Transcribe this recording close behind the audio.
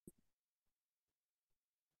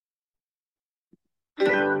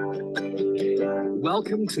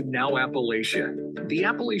Welcome to Now Appalachia. The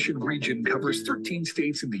Appalachian region covers 13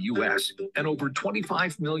 states in the U.S., and over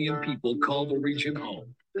 25 million people call the region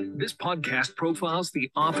home. This podcast profiles the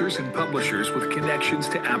authors and publishers with connections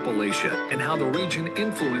to Appalachia and how the region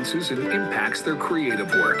influences and impacts their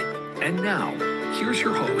creative work. And now, here's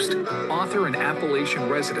your host, author and Appalachian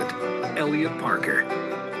resident, Elliot Parker.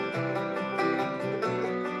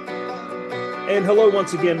 And hello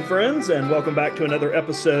once again, friends, and welcome back to another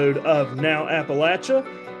episode of Now Appalachia,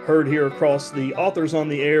 heard here across the Authors on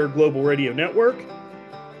the Air Global Radio Network.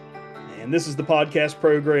 And this is the podcast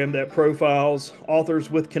program that profiles authors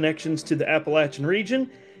with connections to the Appalachian region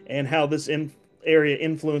and how this area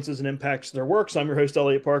influences and impacts their works. I'm your host,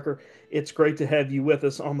 Elliot Parker. It's great to have you with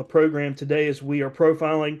us on the program today as we are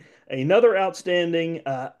profiling another outstanding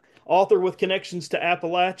author with connections to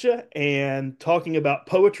Appalachia and talking about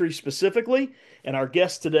poetry specifically. And our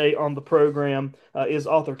guest today on the program is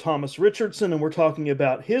author Thomas Richardson, and we're talking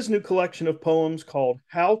about his new collection of poems called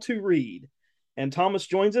How to Read. And Thomas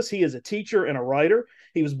joins us. He is a teacher and a writer.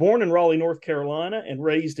 He was born in Raleigh, North Carolina, and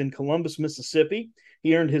raised in Columbus, Mississippi.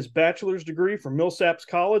 He earned his bachelor's degree from Millsaps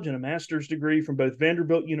College and a master's degree from both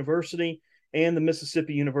Vanderbilt University and the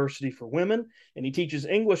Mississippi University for Women. And he teaches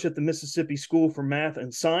English at the Mississippi School for Math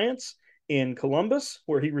and Science in Columbus,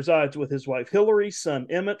 where he resides with his wife Hillary, son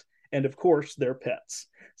Emmett, and of course their pets.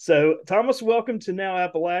 So Thomas, welcome to Now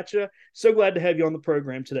Appalachia. So glad to have you on the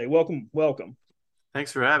program today. Welcome.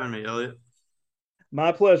 Thanks for having me, Elliot.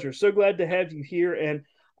 My pleasure. So glad to have you here. And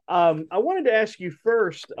I wanted to ask you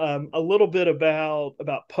first a little bit about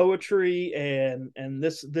poetry and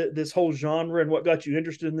this whole genre and what got you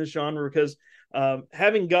interested in this genre, because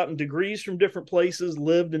having gotten degrees from different places,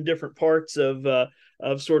 lived in different parts of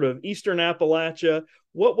sort of Eastern Appalachia,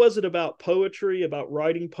 what was it about poetry, about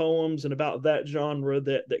writing poems, and about that genre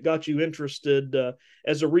that got you interested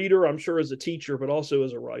as a reader, I'm sure as a teacher, but also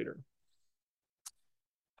as a writer?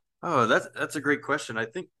 Oh, that's a great question. I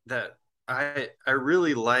think that I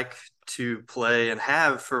really like to play, and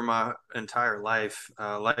have for my entire life,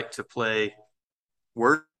 like to play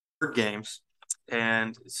word games.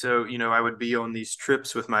 And so, I would be on these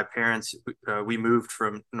trips with my parents. We moved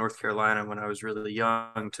from North Carolina when I was really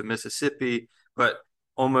young to Mississippi, but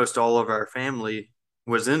almost all of our family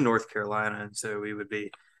was in North Carolina. And so we would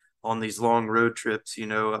be on these long road trips,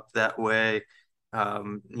 up that way,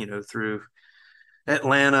 through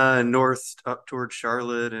Atlanta and north up towards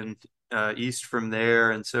Charlotte and east from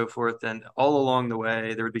there and so forth. And all along the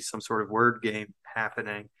way, there would be some sort of word game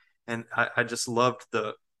happening. And I just loved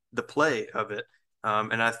the play of it.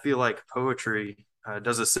 And I feel like poetry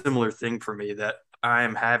does a similar thing for me, that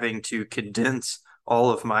I'm having to condense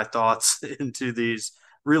all of my thoughts into these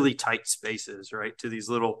really tight spaces, right? To these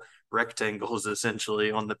little rectangles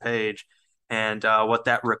essentially on the page. And what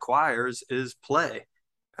that requires is play.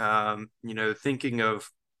 Thinking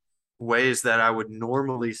of ways that I would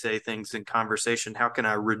normally say things in conversation, how can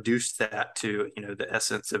I reduce that to, the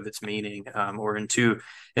essence of its meaning, or into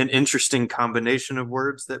an interesting combination of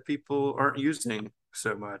words that people aren't using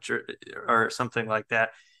so much, or something like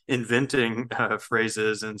that, inventing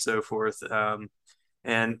phrases and so forth.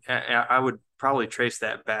 And I would probably trace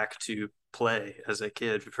that back to play as a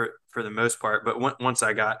kid for the most part. But once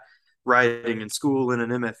I got writing in school in an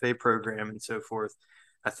MFA program and so forth,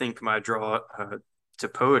 I think my draw to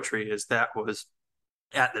poetry is that was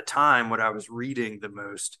at the time what I was reading the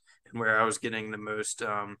most, and where I was getting the most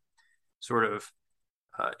sort of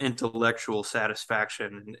intellectual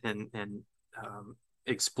satisfaction and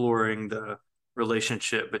exploring the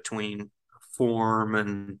relationship between form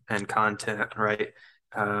and content, right?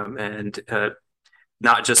 And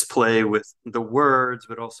not just play with the words,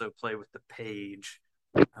 but also play with the page.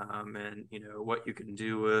 And what you can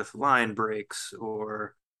do with line breaks,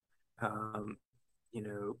 or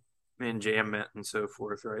enjambment and so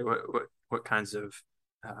forth, right? What kinds of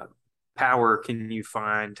power can you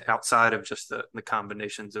find outside of just the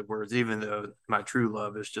combinations of words, even though my true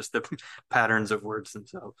love is just the patterns of words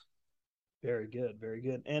themselves. Very good, very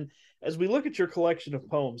good. And as we look at your collection of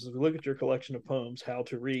poems, How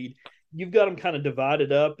to Read, you've got them kind of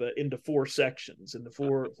divided up into four sections, into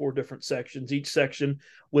four different sections, each section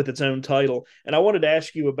with its own title. And I wanted to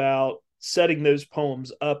ask you about setting those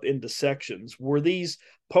poems up into sections. Were these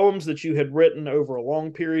poems that you had written over a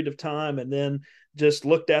long period of time and then just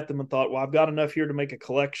looked at them and thought, well, I've got enough here to make a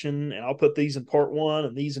collection and I'll put these in part one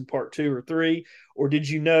and these in part two or three? Or did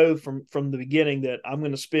you know from the beginning that I'm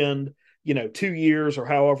going to spend 2 years or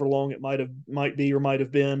however long it might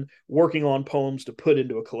have been working on poems to put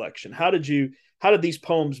into a collection? How did you how did these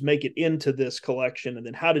poems make it into this collection? And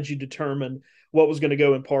then how did you determine what was going to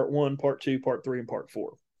go in part one, part two, part three, and part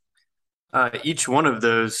four? Each one of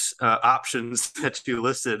those options that you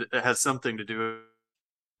listed has something to do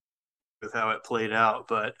with how it played out.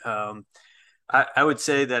 But I would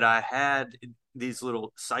say that I had these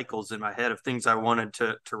little cycles in my head of things I wanted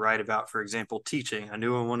to write about. For example, teaching. I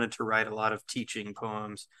knew I wanted to write a lot of teaching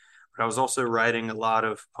poems, but I was also writing a lot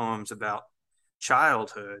of poems about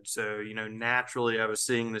childhood. So, naturally I was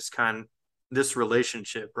seeing this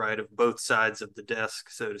relationship, right, of both sides of the desk,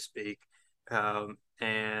 so to speak.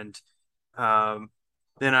 And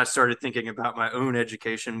then I started thinking about my own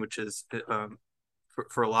education, which is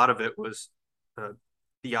for a lot of it was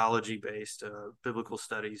theology based, biblical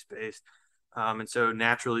studies based. And so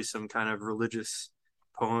naturally some kind of religious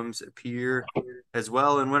poems appear as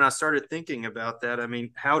well. And when I started thinking about that, I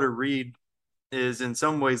mean, how to read is in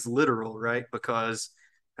some ways literal, right? Because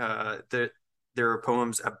there are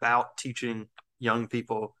poems about teaching young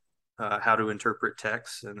people how to interpret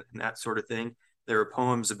texts and that sort of thing. There are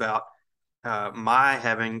poems about my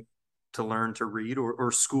having to learn to read,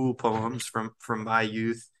 or school poems from my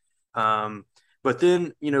youth. But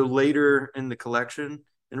then, later in the collection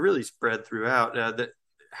and really spread throughout, that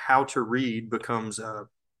how to read becomes a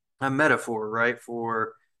metaphor, right,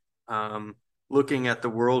 for looking at the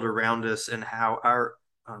world around us and how our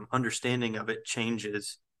understanding of it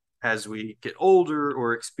changes as we get older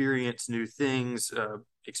or experience new things,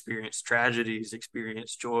 experience tragedies,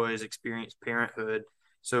 experience joys, experience parenthood,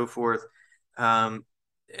 so forth. And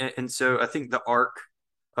so I think the arc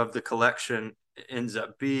of the collection ends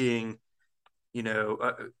up being,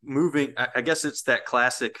 moving. I guess it's that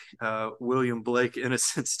classic William Blake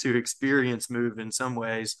innocence to experience move in some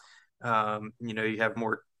ways. You have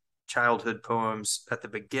more childhood poems at the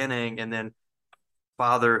beginning, and then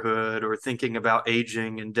fatherhood or thinking about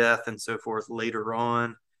aging and death and so forth later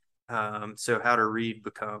on. So how to read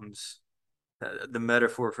becomes the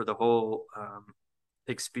metaphor for the whole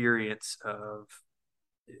experience of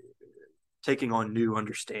taking on new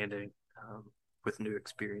understanding with new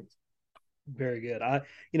experience. Very good. I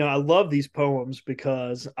love these poems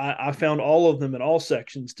because I found all of them in all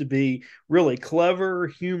sections to be really clever,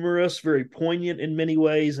 humorous, very poignant in many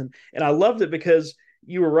ways. And I loved it because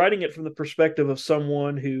you were writing it from the perspective of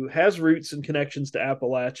someone who has roots and connections to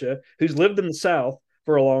Appalachia, who's lived in the South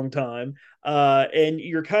for a long time. And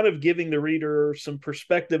you're kind of giving the reader some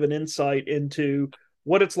perspective and insight into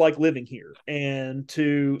what it's like living here and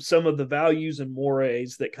to some of the values and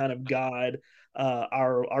mores that kind of guide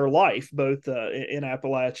our life, both in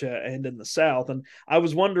Appalachia and in the South. And I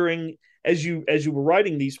was wondering, as you were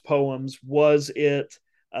writing these poems, was it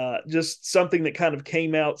just something that kind of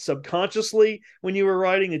came out subconsciously when you were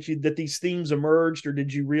writing that these themes emerged, or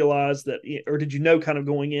did you realize that, or did you know kind of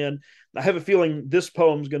going in, I have a feeling this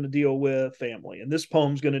poem's going to deal with family, and this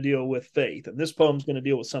poem's going to deal with faith, and this poem's going to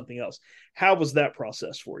deal with something else? How was that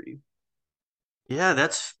process for you? Yeah,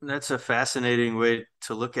 that's a fascinating way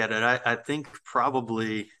to look at it. I think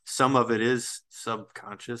probably some of it is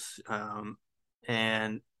subconscious,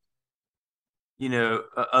 and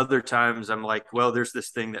other times I'm like, well, there's this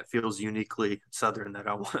thing that feels uniquely Southern that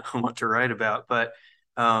I want to write about. But,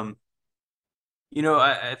 I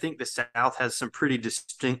think the South has some pretty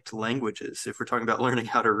distinct languages. If we're talking about learning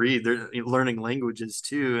how to read, they're learning languages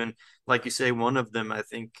too. And like you say, one of them, I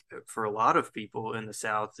think, for a lot of people in the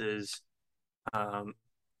South is um,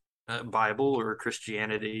 Bible or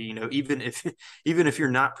Christianity. Even if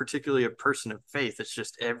you're not particularly a person of faith, it's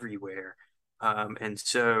just everywhere. And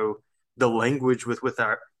so the language with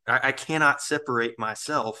I cannot separate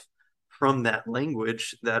myself from that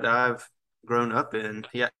language that I've grown up in.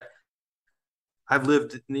 Yeah, I've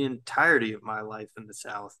lived the entirety of my life in the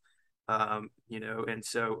South, and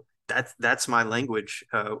so that's my language,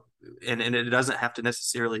 and it doesn't have to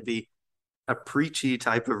necessarily be a preachy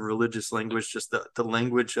type of religious language, just the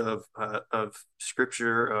language of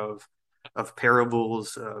scripture, of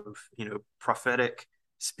parables, of prophetic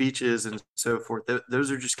speeches and so forth.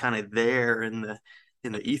 Those are just kind of there in the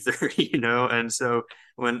ether, And so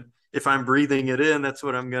if I'm breathing it in, that's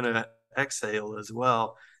what I'm gonna exhale as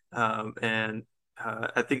well. And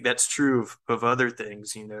I think that's true of other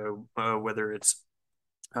things, whether it's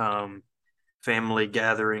family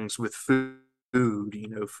gatherings with food.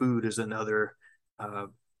 Food is another uh,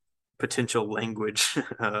 potential language,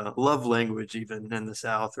 love language, even in the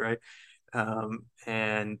South, right?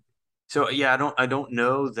 And so, yeah, I don't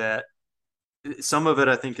know that some of it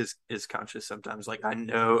I think is conscious sometimes. Like I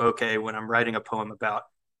know, okay, when I'm writing a poem about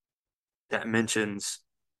that mentions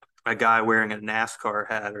a guy wearing a NASCAR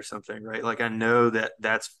hat or something, right? Like I know that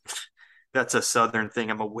that's a Southern thing.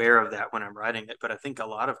 I'm aware of that when I'm writing it, but I think a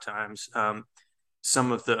lot of times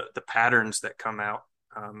some of the patterns that come out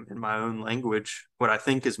in my own language, what I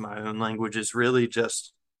think is my own language, is really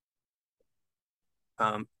just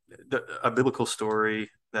um, a biblical story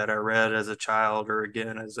that I read as a child or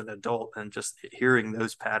again as an adult, and just hearing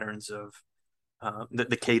those patterns of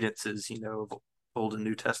the cadences, of Old and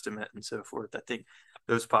New Testament and so forth. I think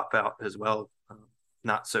those pop out as well,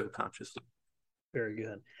 not so consciously. Very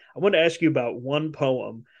good. I want to ask you about one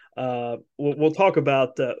poem. We'll talk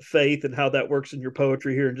about faith and how that works in your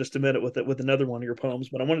poetry here in just a minute with another one of your poems.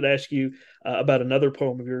 But I wanted to ask you about another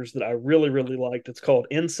poem of yours that I really really liked. It's called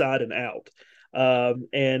 "Inside and Out,"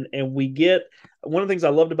 and we get one of the things I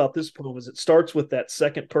loved about this poem is it starts with that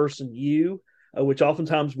second person you, which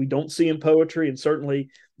oftentimes we don't see in poetry, and certainly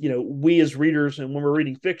we as readers and when we're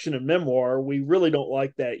reading fiction and memoir, we really don't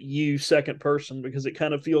like that you second person because it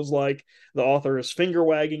kind of feels like the author is finger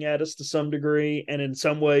wagging at us to some degree, and in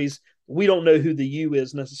some ways we don't know who the you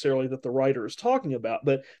is necessarily that the writer is talking about.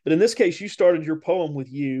 But in this case, you started your poem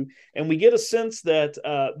with you, and we get a sense that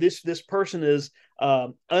this person is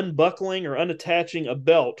unbuckling or unattaching a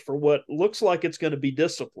belt for what looks like it's going to be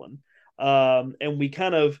discipline, and we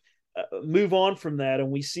kind of move on from that, and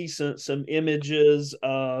we see some images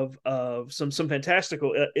of some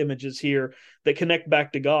fantastical images here that connect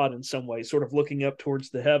back to God in some way, sort of looking up towards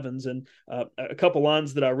the heavens. And a couple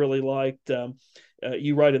lines that I really liked.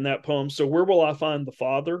 You write in that poem, "So where will I find the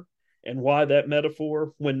Father, and why that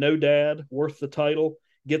metaphor when no dad worth the title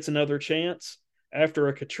gets another chance after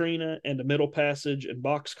a Katrina and a Middle Passage and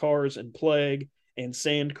boxcars and plague and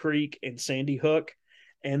Sand Creek and Sandy Hook."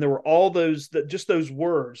 And there were all those that just those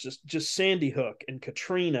words, just Sandy Hook and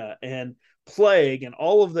Katrina and plague and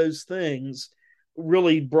all of those things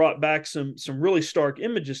really brought back some really stark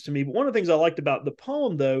images to me. But one of the things I liked about the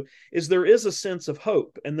poem, though, is there is a sense of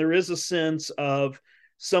hope and there is a sense of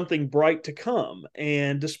something bright to come.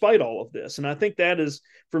 And despite all of this, and I think that is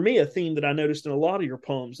for me a theme that I noticed in a lot of your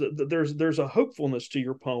poems, that there's a hopefulness to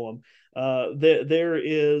your poem. That there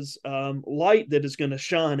is light that is going to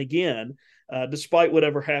shine again, despite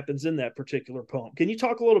whatever happens in that particular poem. Can you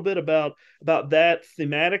talk a little bit about that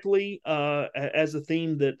thematically as a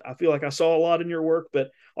theme that I feel like I saw a lot in your work,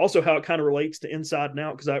 but also how it kind of relates to Inside and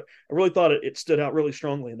Out? Because I really thought it stood out really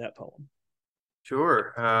strongly in that poem.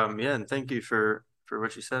 Sure. Yeah, and thank you for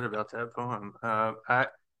what you said about that poem. I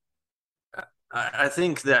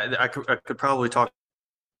think that I could probably talk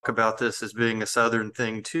about this as being a Southern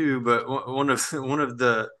thing too, but one of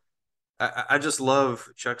the I just love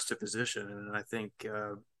juxtaposition, and I think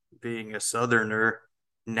being a Southerner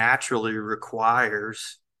naturally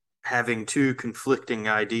requires having two conflicting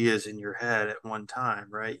ideas in your head at one time,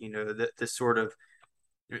 right? That this sort of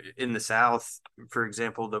in the South, for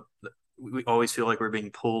example, we always feel like we're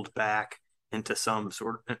being pulled back into some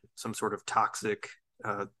sort of toxic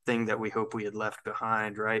thing that we hope we had left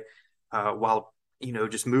behind, right? While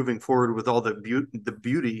just moving forward with all the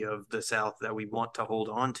beauty of the South that we want to hold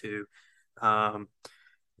on to.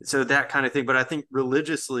 So that kind of thing. But I think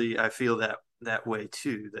religiously, I feel that way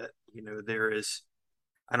too. That there is,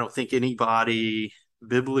 I don't think anybody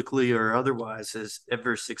biblically or otherwise has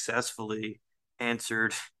ever successfully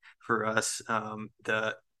answered for us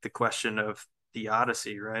the question of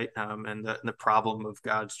theodicy, right? And the problem of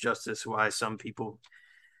God's justice, why some people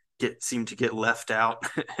seem to get left out,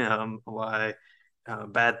 why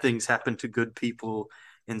bad things happen to good people,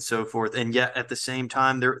 and so forth. And yet, at the same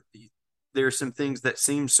time, there are some things that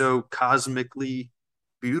seem so cosmically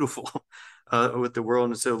beautiful with the world,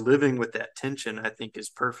 and so living with that tension, I think, is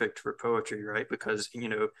perfect for poetry, right? Because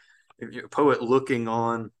if you're a poet looking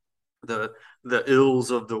on the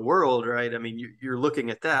ills of the world, right? I mean, you're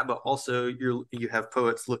looking at that, but also you have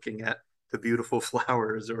poets looking at the beautiful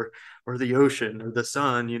flowers or the ocean or the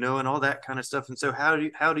sun, and all that kind of stuff. And so how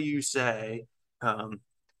do you say,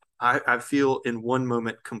 I feel in one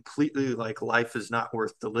moment completely like life is not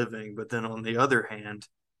worth the living, but then on the other hand,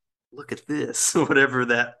 look at this,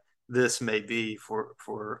 whatever this may be for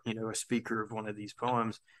a speaker of one of these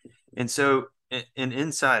poems. And so in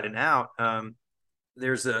Inside and Out,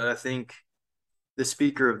 I think the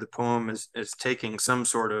speaker of the poem is taking some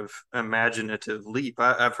sort of imaginative leap.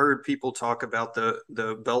 I've heard people talk about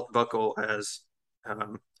the belt buckle as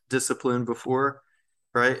discipline before,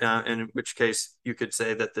 right? In which case you could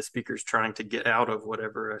say that the speaker's trying to get out of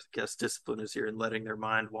whatever I guess discipline is here and letting their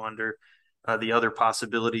mind wander. The other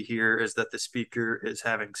possibility here is that the speaker is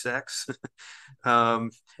having sex,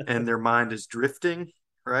 and their mind is drifting,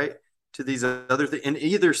 right, to these other things. In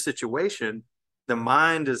either situation, the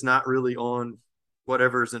mind is not really on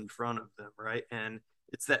whatever's in front of them, right? And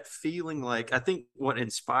it's that feeling. Like, I think what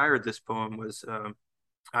inspired this poem was,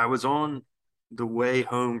 I was on the way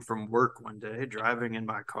home from work one day, driving in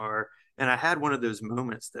my car, and I had one of those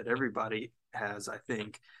moments that everybody has, I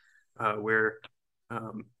think, where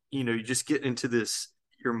you just get into this,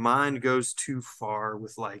 your mind goes too far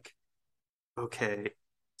with, like, okay,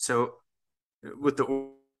 so with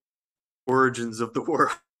the origins of the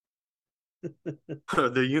world,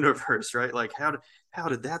 the universe, right? Like, how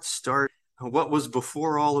did that start? What was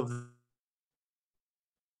before all of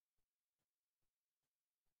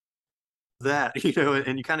that?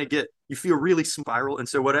 And you kind of you feel really spiral. And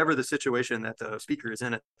so whatever the situation that the speaker is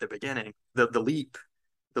in at the beginning, the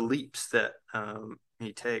leaps that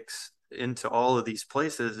he takes into all of these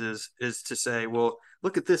places is to say, well,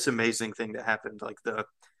 look at this amazing thing that happened, like the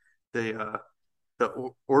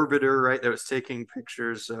orbiter, right, that was taking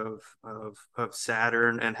pictures of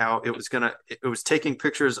Saturn, and how it was taking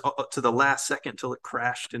pictures to the last second till it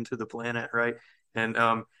crashed into the planet, right?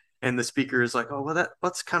 And the speaker is like, oh, well,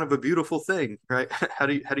 that's kind of a beautiful thing, right? How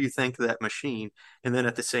do you thank that machine? And then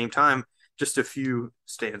at the same time, just a few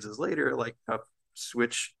stanzas later, like a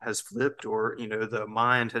switch has flipped, or the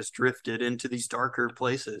mind has drifted into these darker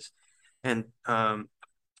places. And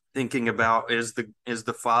thinking about, is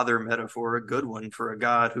the father metaphor a good one for a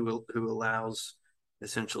God who allows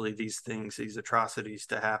essentially these things, these atrocities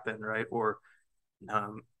to happen, right? Or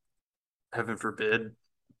heaven forbid,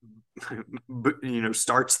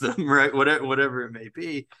 starts them, right? Whatever it may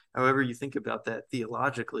be, however you think about that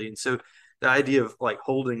theologically. And so the idea of, like,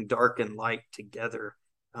 holding dark and light together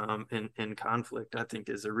in conflict, I think,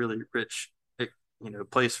 is a really rich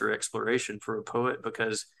place for exploration for a poet,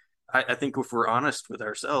 because I think if we're honest with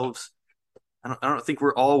ourselves, I don't think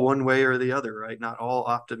we're all one way or the other, right? Not all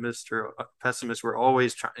optimists or pessimists. We're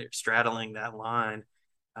always straddling that line,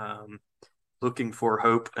 looking for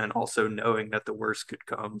hope, and also knowing that the worst could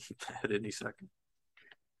come at any second.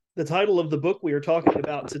 The title of the book we are talking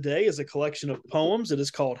about today is a collection of poems. It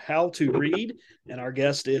is called How to Read, and our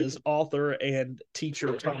guest is author and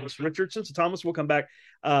teacher Thomas Richardson. So, Thomas, we'll come back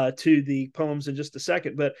to the poems in just a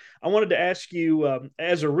second, but I wanted to ask you,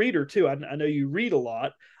 as a reader too, I know you read a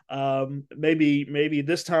lot. Maybe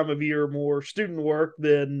this time of year more student work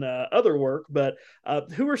than other work, but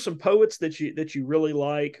who are some poets that you really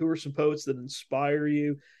like? Who are some poets that inspire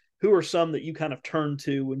you? Who are some that you kind of turn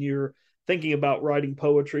to when you're thinking about writing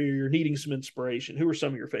poetry or you're needing some inspiration? Who are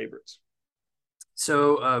some of your favorites?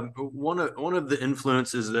 So one of the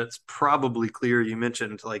influences that's probably clear, you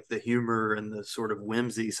mentioned, like, the humor and the sort of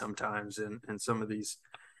whimsy sometimes in some of these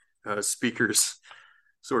speakers'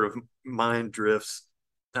 sort of mind drifts.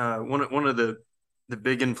 One of the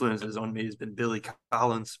big influences on me has been Billy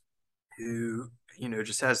Collins, who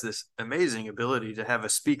just has this amazing ability to have a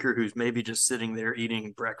speaker who's maybe just sitting there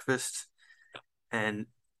eating breakfast and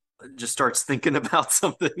just starts thinking about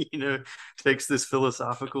something, takes this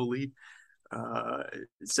philosophical leap.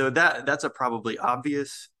 So that's a probably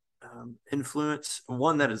obvious influence.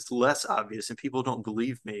 One that is less obvious, and people don't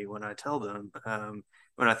believe me when I tell them,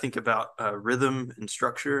 when I think about rhythm and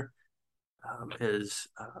structure, is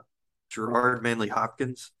Gerard Manley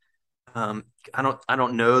Hopkins. I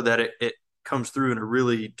don't know that it comes through in a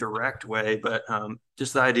really direct way, but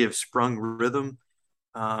just the idea of sprung rhythm,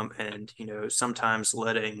 and sometimes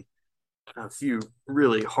letting a few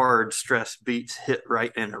really hard stress beats hit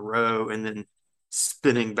right in a row, and then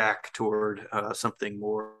spinning back toward something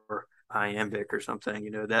more iambic or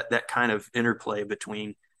something. That kind of interplay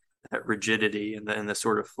between that rigidity and the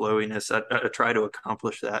sort of flowiness. I try to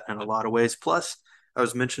accomplish that in a lot of ways. Plus, I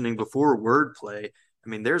was mentioning before, wordplay. I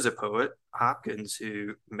mean, there's a poet, Hopkins,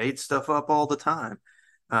 who made stuff up all the time.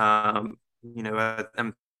 I'm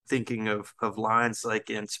thinking of lines like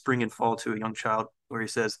in Spring and Fall to a Young Child, where he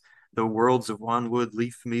says, "The worlds of Wanwood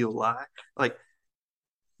leaf meal lie." Like,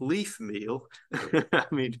 leaf meal. I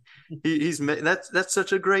mean, he's that's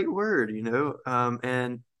such a great word,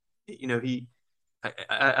 and he.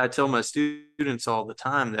 I tell my students all the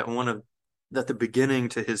time that that the beginning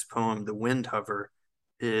to his poem, "The Wind Hover,"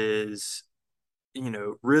 is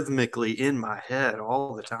rhythmically in my head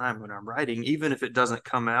all the time when I'm writing. Even if it doesn't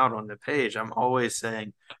come out on the page, I'm always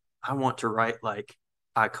saying, I want to write like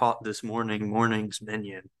I caught this morning's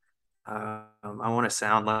minion. I want to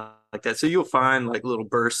sound like that. So you'll find, like, little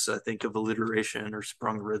bursts, I think, of alliteration or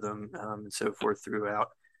sprung rhythm, and so forth throughout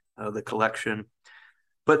the collection.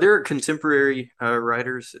 But there are contemporary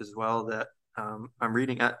writers as well that I'm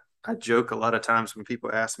reading. I joke a lot of times when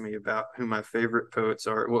people ask me about who my favorite poets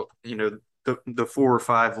are. Well, the 4 or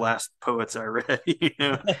 5 last poets I read,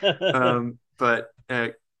 but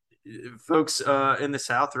folks in the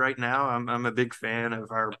South right now, I'm a big fan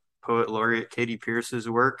of our Poet Laureate Katie Pierce's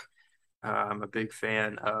work. I'm a big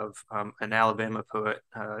fan of an Alabama poet,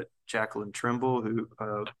 Jacqueline Trimble, who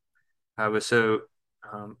I was so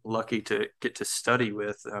lucky to get to study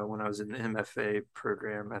with when I was in the MFA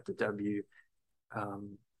program at the W.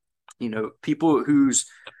 People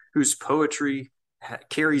whose poetry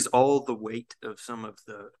carries all the weight of some of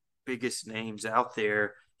the biggest names out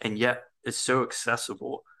there, and yet it's so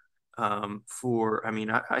accessible.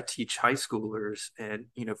 I teach high schoolers, and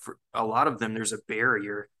for a lot of them, there's a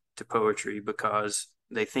barrier to poetry because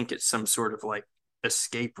they think it's some sort of like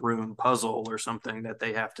escape room puzzle or something that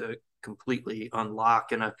they have to completely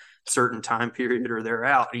unlock in a certain time period or they're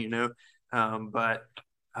out, but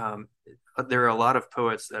there are a lot of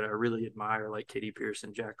poets that I really admire, like Katie Pierce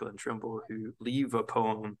and Jacqueline Trimble, who leave a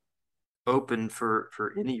poem open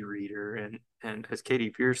for any reader. And as Katie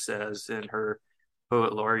Pierce says in her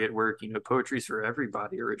Poet Laureate work, poetry's for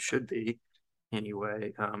everybody, or it should be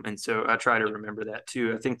anyway. And so I try to remember that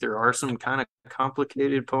too. I think there are some kind of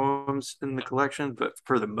complicated poems in the collection, but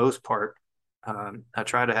for the most part, I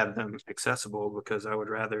try to have them accessible because I would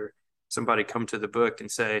rather somebody come to the book and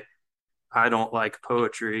say, I don't like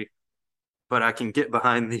poetry, but I can get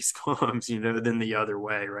behind these poems, than the other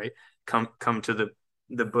way, right? Come to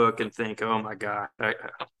the book and think, oh my God,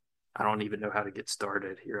 I don't even know how to get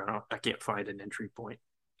started here. I can't find an entry point.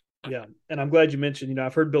 Yeah. And I'm glad you mentioned,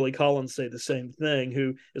 I've heard Billy Collins say the same thing,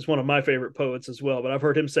 who is one of my favorite poets as well. But I've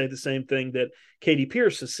heard him say the same thing that Katie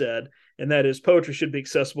Pierce has said, and that is poetry should be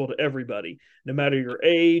accessible to everybody, no matter your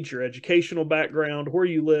age, your educational background, where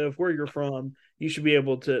you live, where you're from. You should be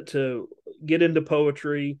able to get into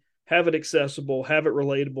poetry, have it accessible, have it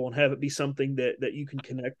relatable, and have it be something that you can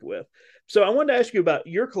connect with. So I wanted to ask you about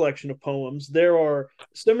your collection of poems. There are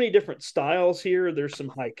so many different styles here. There's some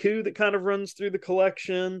haiku that kind of runs through the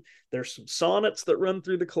collection. There's some sonnets that run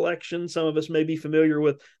through the collection. Some of us may be familiar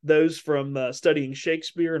with those from studying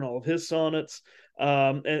Shakespeare and all of his sonnets.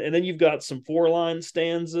 And then you've got some 4-line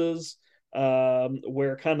stanzas,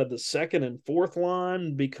 where kind of the second and fourth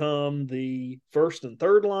line become the first and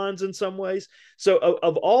third lines in some ways. So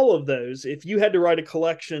of all of those, if you had to write a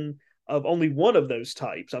collection of only one of those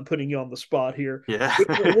types, I'm putting you on the spot here. Yeah.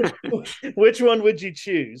 which one would you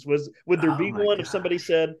choose? Would there be one if somebody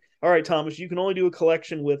said, all right, Thomas, you can only do a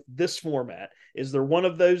collection with this format? Is there one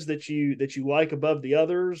of those that you like above the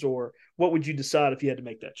others, or what would you decide if you had to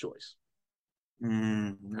make that choice?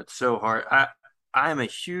 That's so hard. I am a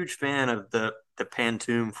huge fan of the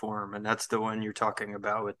Pantoum form, and that's the one you're talking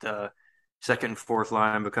about with the second and fourth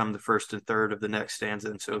line become the first and third of the next stanza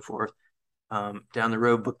and so forth down the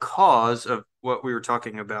road, because of what we were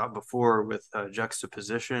talking about before with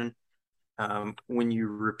juxtaposition. When you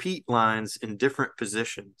repeat lines in different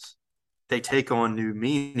positions, they take on new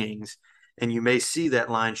meanings, and you may see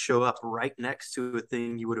that line show up right next to a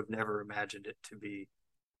thing you would have never imagined it to be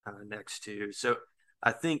next to. So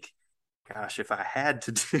I think, gosh, if I had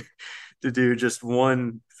to do just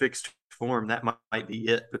one fixed form, that might be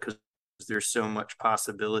it, because there's so much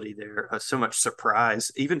possibility there, so much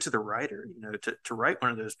surprise, even to the writer. To write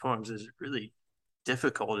one of those poems is really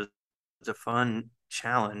difficult. It's a fun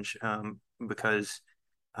challenge because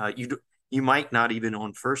you might not even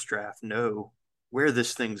on first draft know where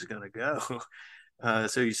this thing's going to go.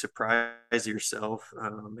 So you surprise yourself,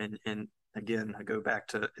 and again, I go back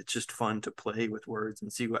to, it's just fun to play with words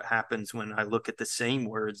and see what happens when I look at the same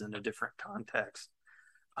words in a different context.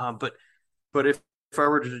 But if I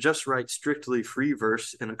were to just write strictly free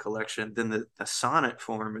verse in a collection, then the sonnet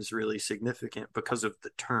form is really significant because of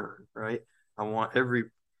the turn, right? I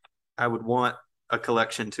would want a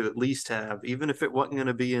collection to at least have, even if it wasn't going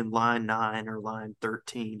to be in line 9 or line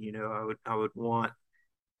 13, I would want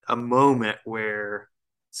a moment where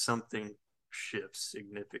something shifts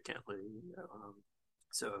significantly.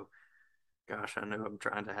 So gosh, I know I'm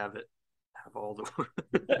trying to have all the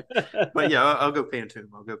but yeah, I'll go Pantoum.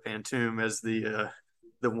 I'll go Pantoum as the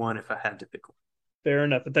one if I had to pick one. Fair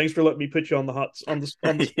enough. And thanks for letting me put you on the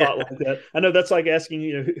spot Yeah. like that. I know that's like asking,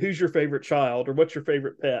 who's your favorite child or what's your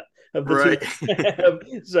favorite pet of the Right.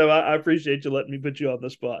 two. So I appreciate you letting me put you on the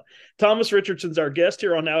spot. Thomas Richardson's our guest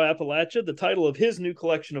here on Now Appalachia. The title of his new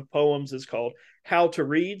collection of poems is called How to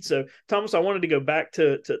Read. So Thomas, I wanted to go back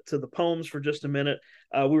to the poems for just a minute.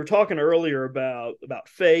 We were talking earlier about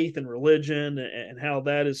faith and religion and how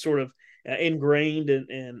that is sort of ingrained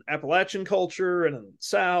in Appalachian culture and in the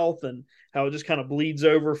South, and how it just kind of bleeds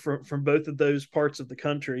over from both of those parts of the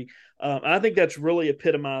country. I think that's really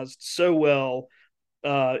epitomized so well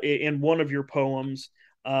in one of your poems.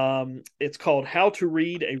 It's called How to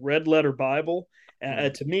Read a Red Letter Bible.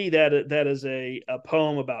 To me, that is a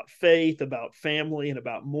poem about faith, about family, and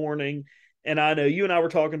about mourning. And I know you and I were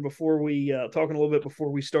talking before we talking a little bit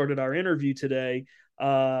before we started our interview today.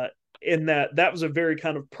 In that was a very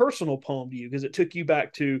kind of personal poem to you because it took you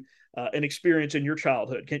back to an experience in your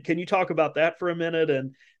childhood. Can you talk about that for a minute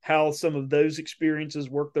and how some of those experiences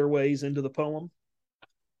work their ways into the poem?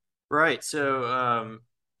 Right. So,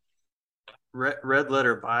 Red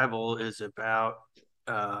Letter Bible is about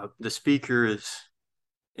the speaker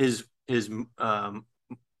is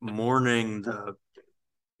mourning the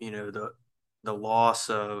the loss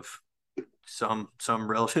of some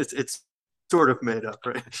relative. It's sort of made up,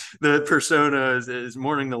 right? The persona is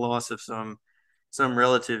mourning the loss of some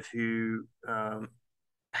relative who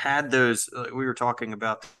had those. We were talking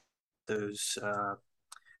about those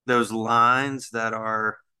those lines that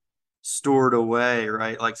are stored away,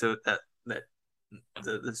 right? Like so that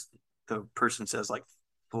the person says like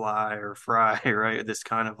fly or fry, right? This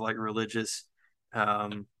kind of like religious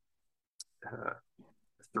um, uh,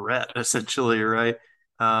 threat, essentially, right?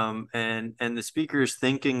 And the speaker is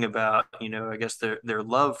thinking about, I guess their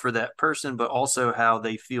love for that person, but also how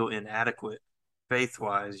they feel inadequate faith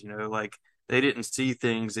wise. Like they didn't see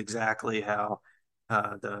things exactly how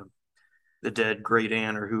the dead great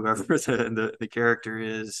aunt or whoever the character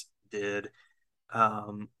is did.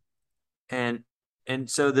 Um, and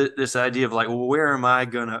so this idea of like, well, where am I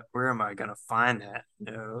gonna find that?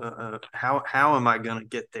 How am I gonna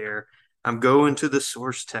get there? I'm going to the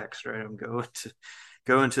source text, right? I'm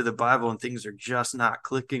going to the Bible, and things are just not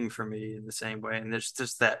clicking for me in the same way. And there's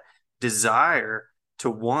just that desire to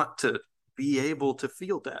want to be able to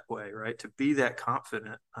feel that way, right? To be that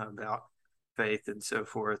confident about faith and so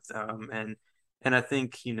forth. And I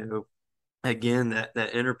think, again,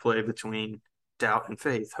 that interplay between doubt and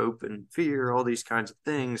faith, hope and fear, all these kinds of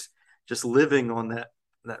things, just living on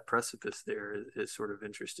that precipice there is sort of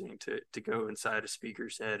interesting to go inside a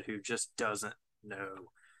speaker's head who just doesn't know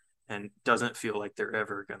and doesn't feel like they're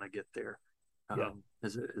ever going to get there. Yeah.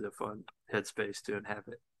 Is a fun headspace to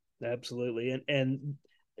inhabit. Absolutely. And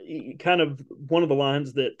kind of one of the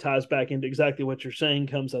lines that ties back into exactly what you're saying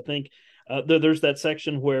comes, I think, there's that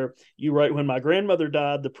section where you write, when my grandmother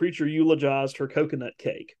died, the preacher eulogized her coconut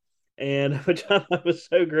cake. And which I thought was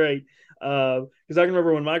so great. Because I can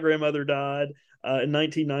remember when my grandmother died in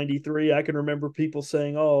 1993, I can remember people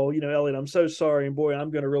saying, oh, Elliot, I'm so sorry. And boy, I'm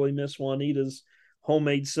going to really miss Juanita's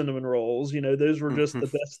homemade cinnamon rolls. Those were just the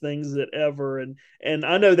best things that ever. And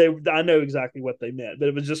I know exactly what they meant, but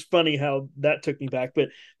it was just funny how that took me back. But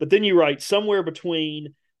then you write somewhere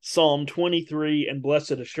between Psalm 23 and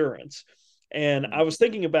Blessed Assurance. And I was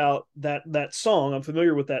thinking about that song. I'm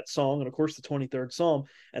familiar with that song, and of course the 23rd Psalm.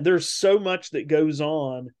 And there's so much that goes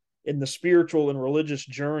on in the spiritual and religious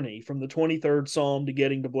journey from the 23rd Psalm to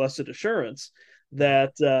getting to Blessed Assurance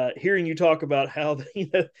that hearing you talk about how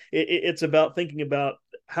it's about thinking about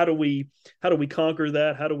how do we conquer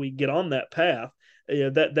that, how do we get on that path.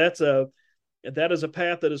 That is a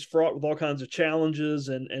path that is fraught with all kinds of challenges,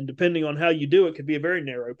 and depending on how you do it, could be a very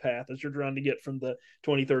narrow path as you're trying to get from the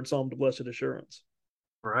 23rd Psalm to Blessed Assurance.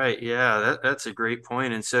 Right. Yeah, that's a great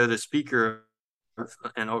point. And so the speaker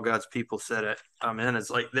and all God's people said it. Amen. It's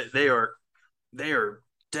like they are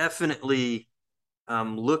definitely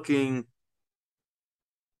looking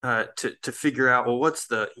to figure out, well, what's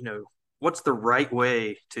the right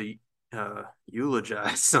way to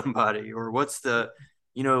eulogize somebody, or what's the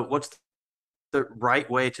right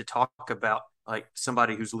way to talk about like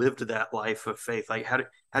somebody who's lived that life of faith. Like how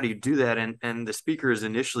do you do that? And the speaker is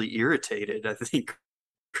initially irritated, I think,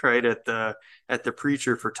 right, at the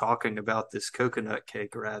preacher for talking about this coconut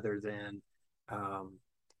cake rather than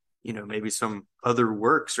maybe some other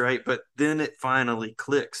works, right? But then it finally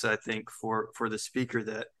clicks, I think, for the speaker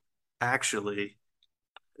that actually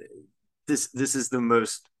this is the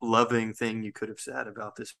most loving thing you could have said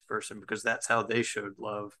about this person, because that's how they showed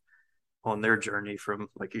love on their journey from,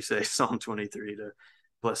 like you say, Psalm 23 to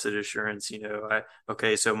Blessed Assurance.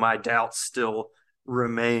 Okay, so my doubts still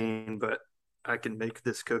remain, but I can make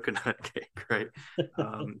this coconut cake, right?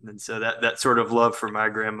 And so that sort of love for my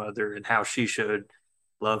grandmother and how she showed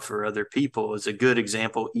love for other people is a good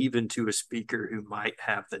example, even to a speaker who might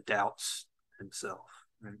have the doubts himself.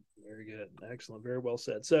 Right? Very good. Excellent. Very well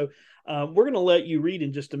said. So we're going to let you read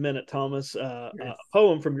in just a minute, Thomas, a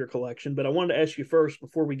poem from your collection. But I wanted to ask you first,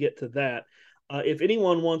 before we get to that, if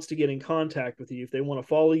anyone wants to get in contact with you, if they want to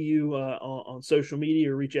follow you on social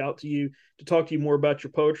media or reach out to you to talk to you more about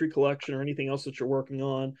your poetry collection or anything else that you're working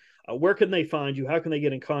on, where can they find you? How can they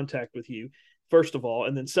get in contact with you, first of all?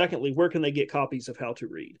 And then secondly, where can they get copies of How to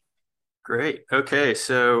Read? Great. Okay.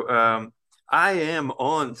 So I am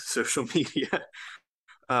on social media.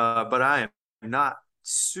 But I am not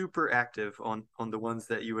super active on the ones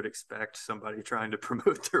that you would expect somebody trying to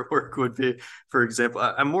promote their work would be. For example,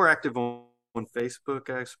 I'm more active on Facebook,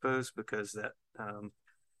 I suppose, because that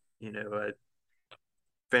you know,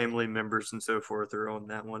 family members and so forth are on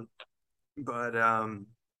that one. But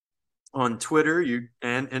on Twitter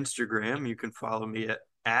and Instagram, you can follow me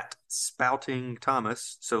at Spouting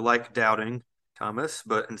Thomas. So like doubting Thomas,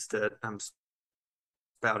 but instead I'm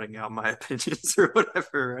spouting out my opinions or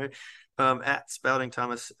whatever, right? At Spouting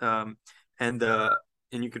Thomas. And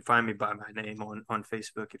you can find me by my name on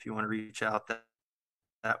Facebook if you want to reach out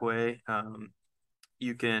that way.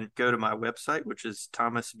 You can go to my website, which is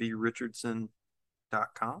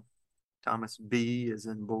thomasbrichardson.com. Thomas B as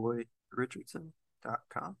in boy,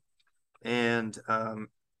 Richardson.com. And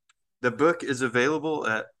the book is available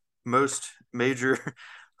at most major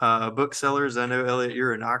booksellers. I know, Elliot,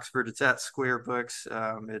 you're in Oxford. It's at Square Books.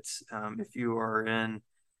 It's if you're in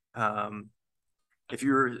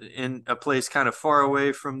a place kind of far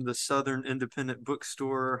away from the Southern independent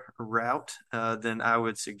bookstore route, then I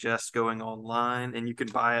would suggest going online, and you can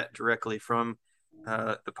buy it directly from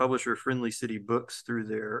the publisher Friendly City Books through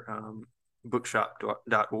their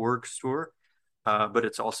bookshop.org store. But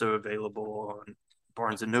it's also available on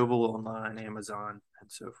Barnes & Noble, online, Amazon,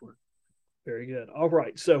 and so forth. Very good. All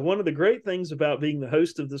right. So one of the great things about being the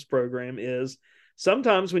host of this program is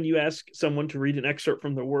sometimes when you ask someone to read an excerpt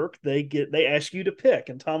from their work, they ask you to pick.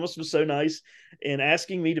 And Thomas was so nice in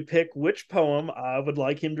asking me to pick which poem I would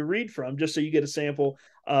like him to read from, just so you get a sample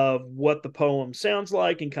of what the poem sounds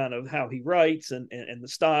like and kind of how he writes and the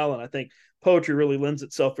style. And I think poetry really lends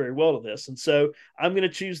itself very well to this. And so I'm going to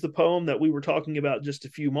choose the poem that we were talking about just a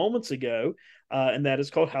few moments ago, and that is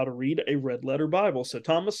called How to Read a Red Letter Bible. So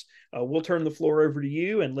Thomas, we'll turn the floor over to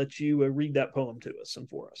you and let you read that poem to us and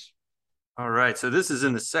for us. All right. So this is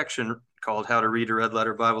in the section called How to Read a Red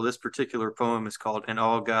Letter Bible. This particular poem is called And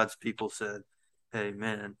All God's People Said,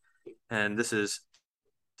 Amen. And this is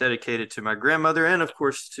dedicated to my grandmother and, of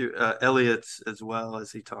course, to Elliot as well,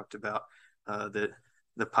 as he talked about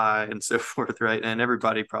the pie and so forth, right? And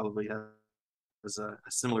everybody probably has a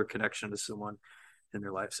similar connection to someone in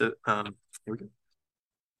their life. So here we go.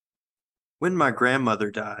 When my grandmother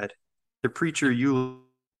died, the preacher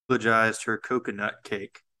eulogized her coconut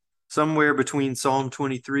cake. Somewhere between Psalm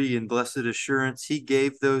 23 and Blessed Assurance, he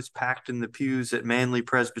gave those packed in the pews at Manly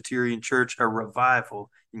Presbyterian Church a revival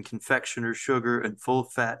in confectioner's sugar and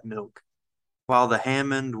full-fat milk. While the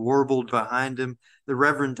Hammond warbled behind him, the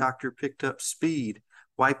Reverend Doctor picked up speed,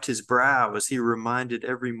 wiped his brow as he reminded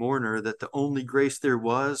every mourner that the only grace there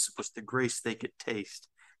was the grace they could taste,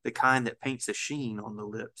 the kind that paints a sheen on the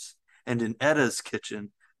lips. And in Etta's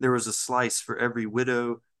kitchen, there was a slice for every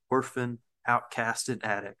widow, orphan, outcast, and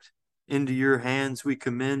addict. Into your hands we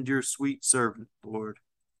commend your sweet servant, Lord.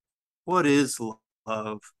 What is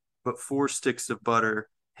love but 4 sticks of butter,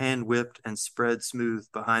 hand whipped and spread smooth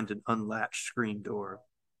behind an unlatched screen door?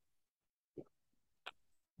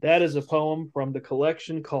 That is a poem from the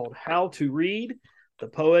collection called How to Read. The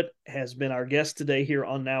poet has been our guest today here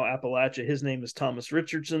on Now Appalachia. His name is Thomas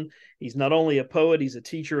Richardson. He's not only a poet, he's a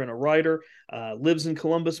teacher and a writer, lives in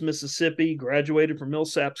Columbus, Mississippi, graduated from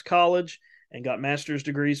Millsaps College, and got master's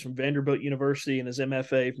degrees from Vanderbilt University and his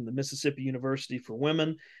MFA from the Mississippi University for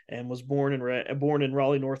Women, and was born in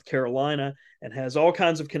Raleigh, North Carolina, and has all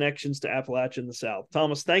kinds of connections to Appalachia in the South.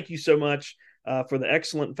 Thomas, thank you so much for the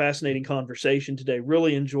excellent and fascinating conversation today.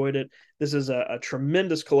 Really enjoyed it. This is a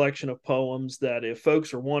tremendous collection of poems that if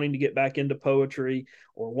folks are wanting to get back into poetry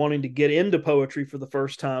or wanting to get into poetry for the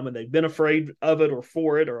first time and they've been afraid of it or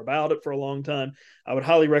for it or about it for a long time, I would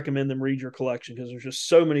highly recommend them read your collection because there's just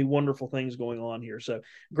so many wonderful things going on here. So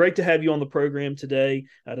great to have you on the program today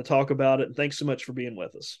to talk about it. And thanks so much for being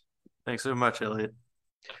with us. Thanks so much, Elliot.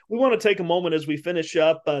 We want to take a moment as we finish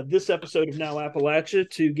up this episode of Now Appalachia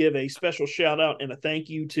to give a special shout out and a thank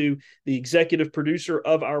you to the executive producer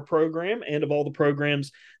of our program and of all the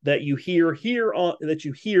programs that you hear here on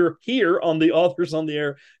the Authors on the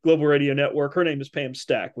Air Global Radio Network. Her name is Pam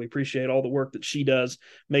Stack. We appreciate all the work that she does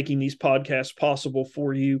making these podcasts possible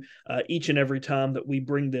for you each and every time that we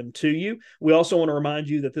bring them to you. We also want to remind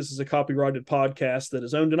you that this is a copyrighted podcast that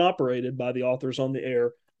is owned and operated by the Authors on the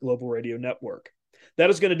Air Global Radio Network. That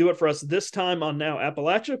is going to do it for us this time on Now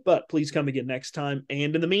Appalachia, but please come again next time.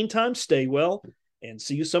 And in the meantime, stay well and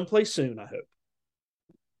see you someplace soon, I hope.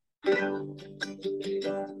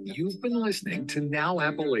 You've been listening to Now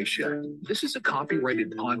Appalachia. This is a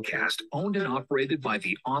copyrighted podcast owned and operated by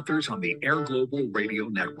the Authors on the Air Global Radio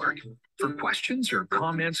Network. For questions or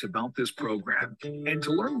comments about this program, and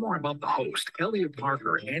to learn more about the host, Elliot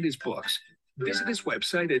Parker, and his books, Visit his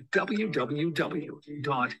website at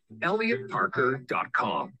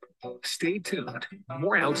www.elliottparker.com. Stay tuned.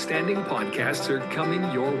 More outstanding podcasts are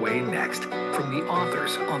coming your way next from the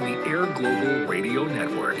authors on the Air Global Radio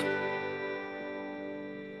Network.